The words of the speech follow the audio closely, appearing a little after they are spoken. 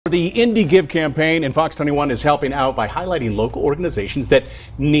The Indie Give campaign in Fox 21 is helping out by highlighting local organizations that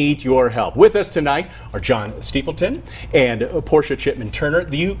need your help. With us tonight are John Steepleton and Portia Chipman Turner.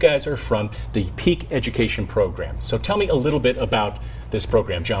 You guys are from the Peak Education Program. So tell me a little bit about this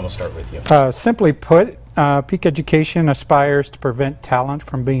program. John, we'll start with you. Simply put, Peak Education aspires to prevent talent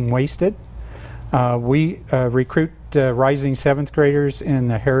from being wasted. We recruit rising 7th graders in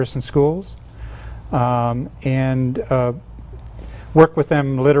the Harrison schools and work with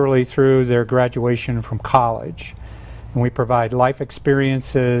them literally through their graduation from college. And we provide life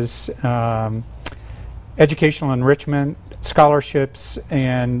experiences, educational enrichment, scholarships,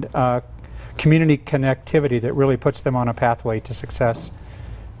 and community connectivity that really puts them on a pathway to success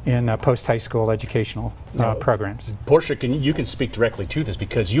in post-high school educational programs. Portia, you can speak directly to this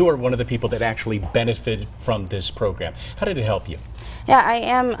because you are one of the people that actually benefited from this program. How did it help you? Yeah, I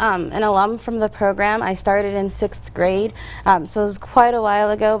am an alum from the program. I started in 6th grade, so it was quite a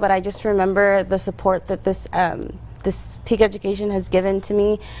while ago, but I just remember the support that this Peak Education has given to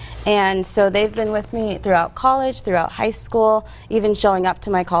me, and so they've been with me throughout college, throughout high school, even showing up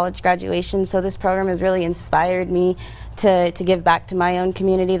to my college graduation. So this program has really inspired me to give back to my own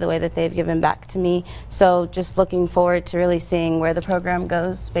community the way that they've given back to me. So just looking forward to really seeing where the program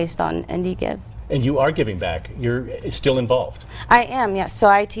goes based on Indie Give. And you are giving back. You're still involved. I am, yes. So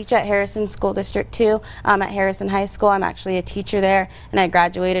I teach at Harrison School District 2. At Harrison High School. I'm actually a teacher there, and I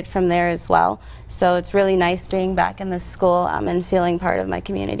graduated from there as well. So it's really nice being back in this school and feeling part of my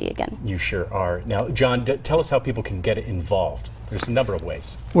community again. You sure are. Now, John, tell us how people can get involved. There's a number of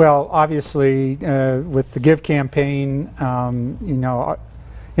ways. Well, obviously, with the Give campaign, you know,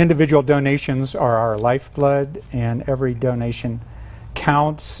 individual donations are our lifeblood, and every donation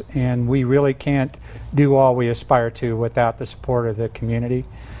counts, and we really can't do all we aspire to without the support of the community.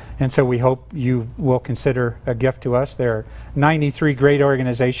 And so we hope you will consider a gift to us. There are 93 great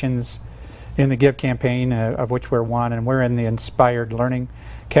organizations in the Give campaign, of which we're one, and we're in the inspired learning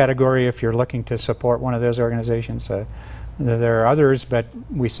category if you're looking to support one of those organizations. There are others, but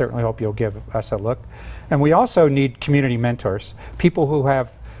we certainly hope you'll give us a look. And we also need community mentors, people who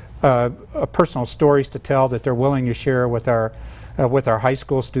have personal stories to tell that they're willing to share with our high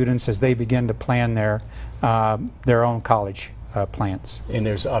school students as they begin to plan their own college plans. And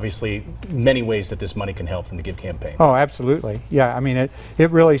there's obviously many ways that this money can help from the Give campaign. Oh, absolutely. Yeah, I mean,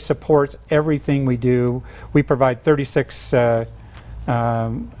 it really supports everything we do. We provide 36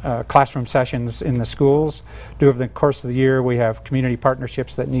 classroom sessions in the schools. Over the course of the year, we have community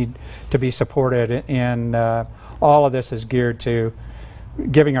partnerships that need to be supported, and all of this is geared to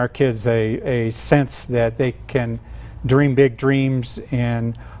giving our kids a sense that they can dream big dreams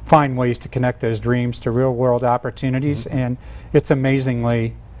and find ways to connect those dreams to real world opportunities. And it's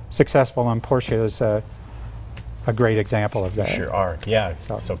amazingly successful, and Portia is a great example of that. You sure are, yeah.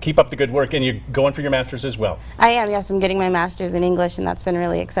 So keep up the good work, and you're going for your master's as well. I am, yes. I'm getting my master's in English, and that's been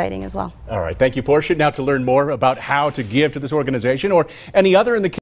really exciting as well. All right, thank you, Portia. Now to learn more about how to give to this organization or any other in the